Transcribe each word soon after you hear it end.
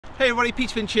Hey everybody,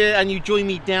 Peter Finch here, and you join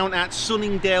me down at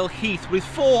Sunningdale Heath with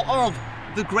 4 of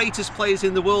the greatest players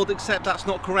in the world, except that's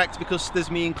not correct because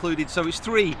there's me included, so it's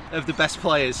 3 of the best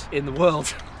players in the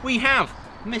world. We have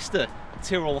Mr.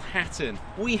 Tyrrell Hatton,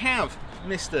 we have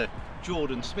Mr.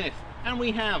 Jordan Smith, and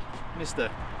we have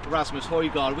Mr. Rasmus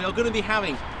Højgaard. We are going to be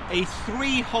having a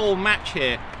 3-hole match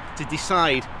here to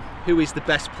decide who is the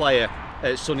best player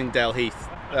at Sunningdale Heath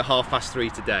at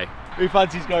 3:30 today. Who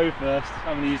fancies going first?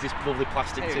 I'm going to use this lovely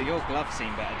plastic tee. Your glove's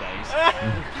seen better days.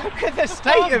 Look at the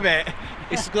state of it!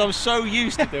 It's because I'm so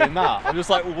used to doing that. I'm just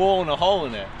like worn a hole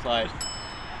in it. It's like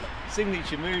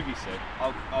signature move, you see.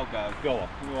 I'll go. Go on,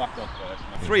 we'll have to go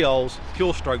first. 3 holes,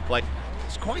 pure stroke play.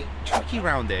 It's quite tricky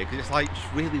round here because it's like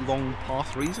just really long par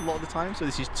 3s a lot of the time. So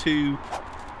this is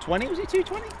 220, was it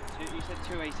 220? You said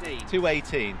 218.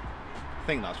 218. I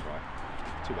think that's right.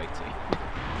 218.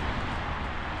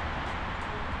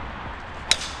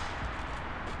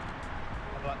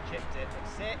 I've chipped it.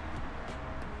 That's it.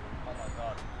 Oh my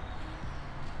god.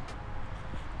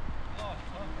 Oh,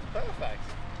 perfect.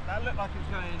 That looked like it was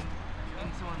going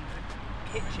into someone's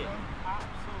kitchen.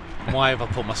 Absolutely. Why have I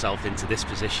put myself into this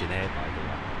position here, by the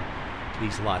way?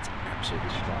 These lads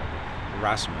absolutely strike.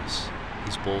 Rasmus,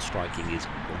 his ball striking is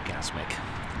orgasmic.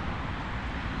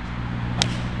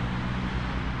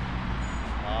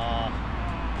 Oh,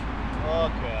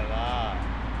 look at that.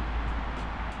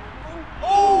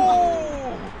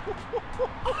 Oh!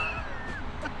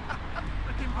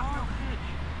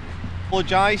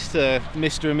 Apologise to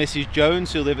Mr. and Mrs.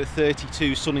 Jones who live at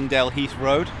 32 Sunningdale Heath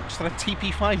Road. Just had a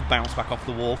TP5 bounce back off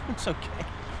the wall. It's okay.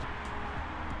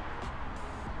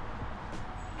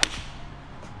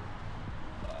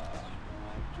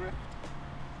 Drift.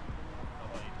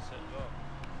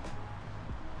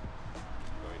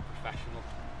 Very professional.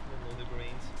 All the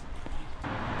greens.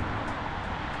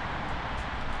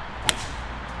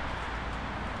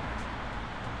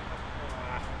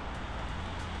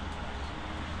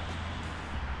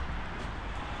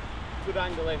 Good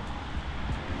angle in.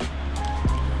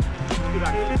 Good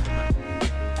angle in.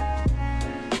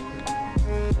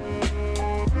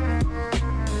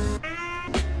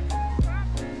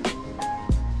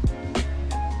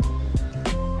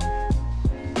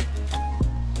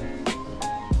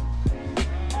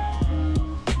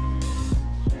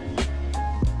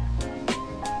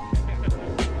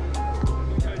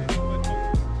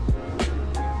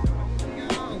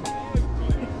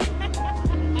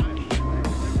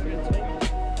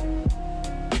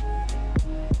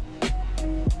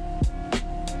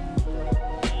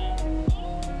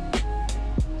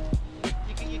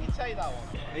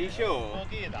 Are you sure? I'll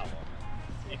give you that one.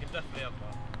 You can definitely have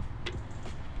that.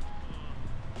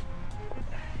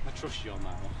 I trust you on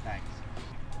that one. Thanks.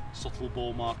 Subtle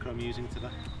ball marker I'm using today.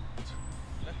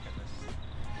 Look at this.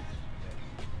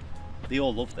 They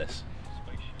all love this.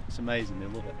 It's amazing, they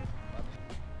love it.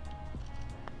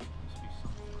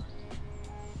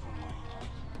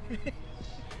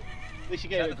 At least you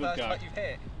gave it a good go. You've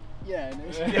hit? Yeah, it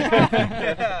is.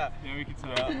 Yeah, we can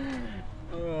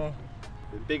tell.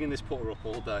 Been bigging this putter up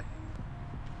all day.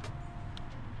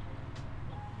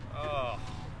 Oh.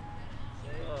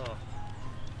 Oh.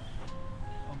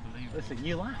 Unbelievable. Listen,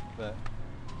 you laugh, but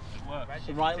it works.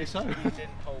 Rightly so. You didn't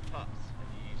hold putts and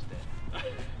you used it.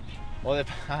 Well,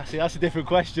 see, that's a different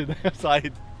question.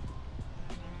 Like,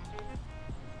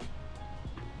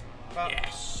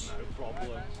 yes. No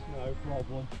problem. No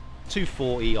problem.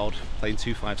 240 odd, playing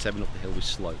 257 up the hill with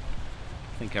slope.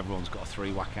 I think everyone's got a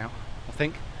 3 whack out. I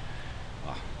think.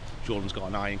 Oh, Jordan's got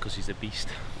an iron because he's a beast.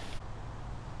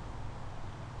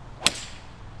 Oh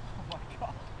my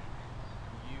god.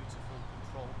 Beautiful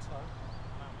controlled toe.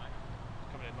 Wow, mate.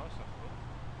 Coming in nice, I thought.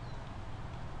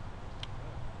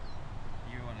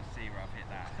 You want to see where I've hit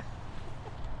that?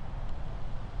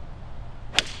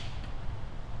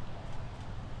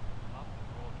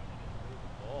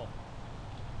 Oh.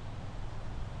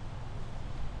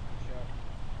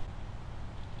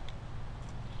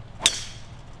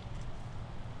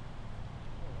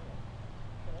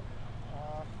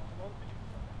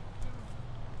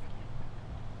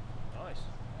 Nice.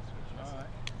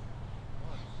 Alright.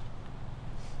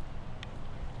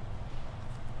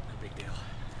 No big deal.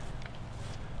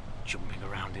 Jumping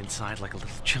around inside like a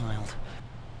little child.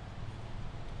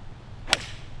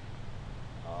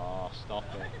 Oh, stop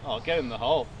it. Oh, get in the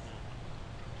hole.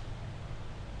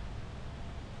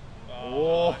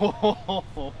 Oh.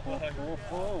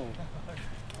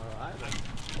 Alright then.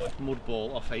 Mud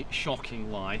ball off a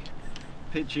shocking lie.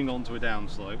 Pitching onto a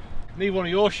downslope. Need one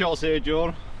of your shots here,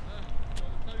 John.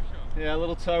 Yeah, a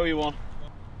little toey one.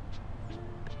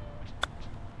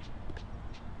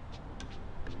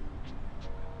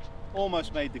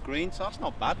 almost made the green, so that's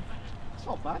not bad. It's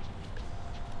not bad.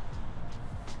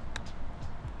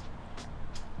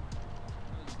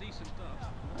 That's decent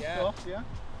stuff. Yeah. Stuff, yeah.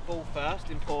 Ball first,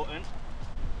 important.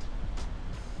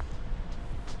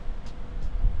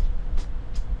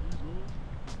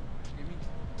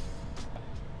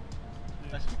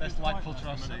 Best light filter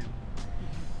I've seen.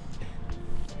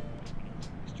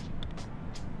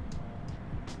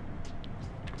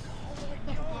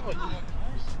 Oh my god!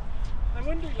 No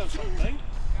wonder he loves that thing.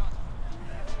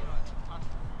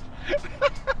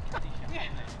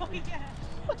 Oh, yeah.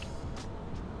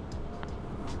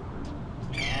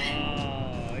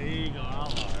 Oh, eagle,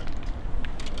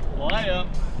 hello. Liar.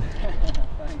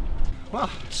 Well,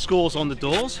 scores on the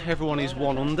doors. Everyone is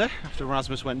 1 under after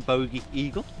Rasmus went bogey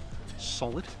eagle.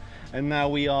 Solid. And now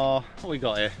we are, what we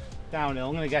got here? Downhill,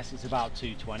 I'm going to guess it's about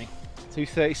 220.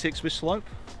 236 with slope.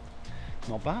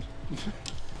 Not bad.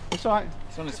 It's alright.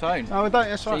 It's on his phone. No,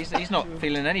 that's right. He's not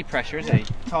feeling any pressure, is he?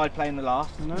 Tired playing the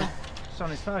last. No, it's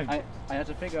on his phone. I had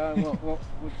to figure out what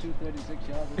would 236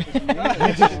 yards mean.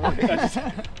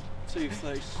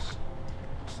 236.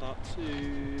 What's that?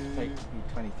 Take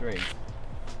 23.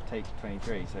 Take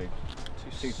 23, so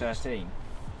 213.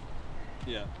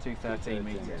 Yeah. 213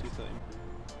 metres. 213.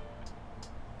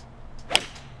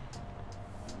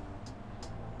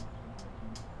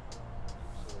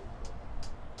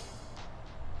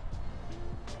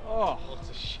 Oh, What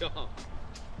a shot.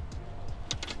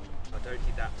 I don't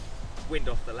need that wind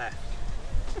off the left.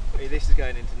 I mean, this is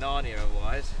going into Narnia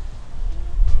otherwise.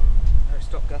 No,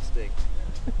 stop gusting.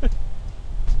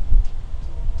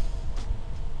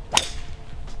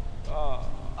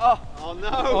 Oh no!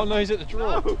 Oh no, he's at the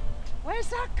draw. No. Where's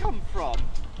that come from?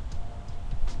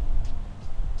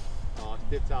 Oh, it's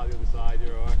dipped out the other side,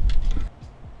 you're alright.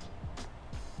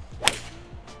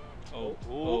 Oh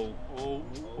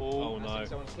no.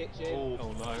 someone's kitchen.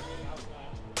 Oh no.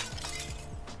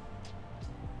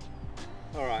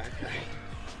 Alright, okay.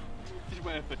 Just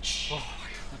waiting for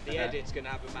The edit's going to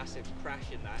have a massive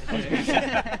crash in that, isn't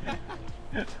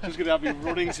it? Just gonna have me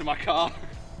running to my car.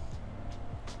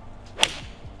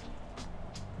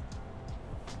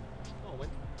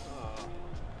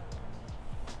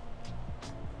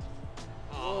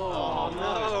 Oh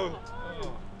no!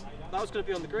 That was going to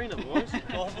be on the green otherwise.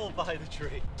 Gobbled by the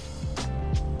tree.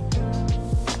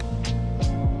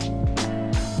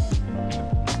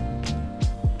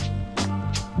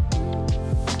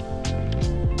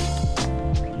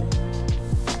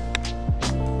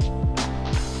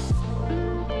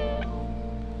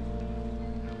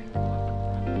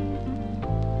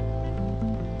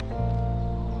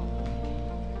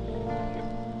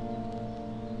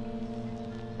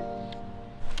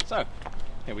 So,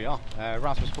 here we are.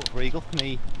 Rasmus put for eagle,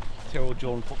 me, Tyrrell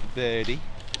Jordan put for birdie.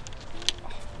 Oh,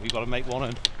 we've got to make one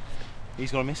and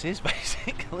he's got to miss his,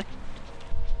 basically.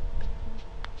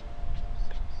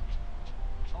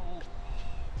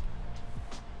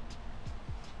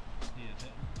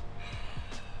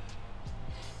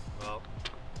 Well,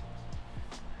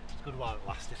 it's good while it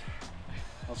lasted.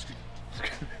 Let's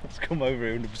come over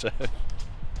here and observe. He's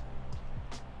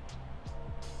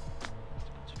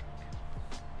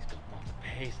not the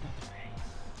pace.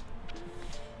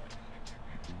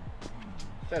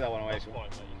 Take that one away. That's fine, mate.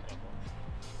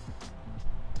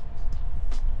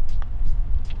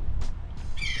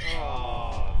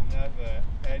 Oh, never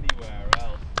anywhere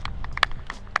else.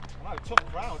 Wow, tough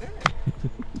crowd, isn't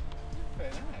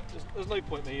it? There's no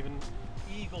point me even.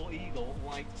 Eagle,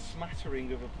 like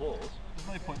smattering of applause. There's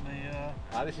no point me.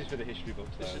 This is for the history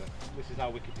books. This is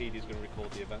how Wikipedia is going to record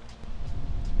the event.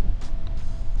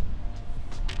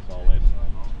 Solid.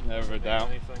 Never a doubt.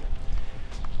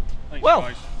 Thanks, Well,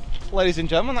 guys. ladies and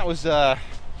gentlemen, that was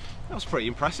pretty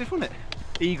impressive, wasn't it?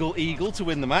 Eagle to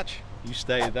win the match. You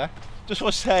stayed there. Just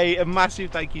want to say a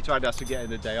massive thank you to Adidas for getting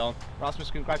the day on.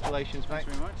 Rasmus, congratulations, mate.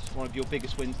 Thanks very much. One of your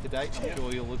biggest wins to date. I'm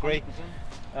sure you'll agree.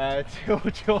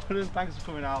 Jordan, thanks for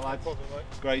coming out, lads. No problem,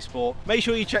 mate. Great sport. Make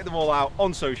sure you check them all out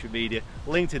on social media.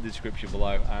 Linked in the description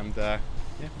below. And yeah,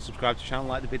 subscribe to the channel,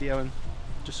 like the video, and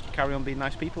just carry on being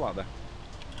nice people out there.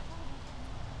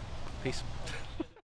 Peace.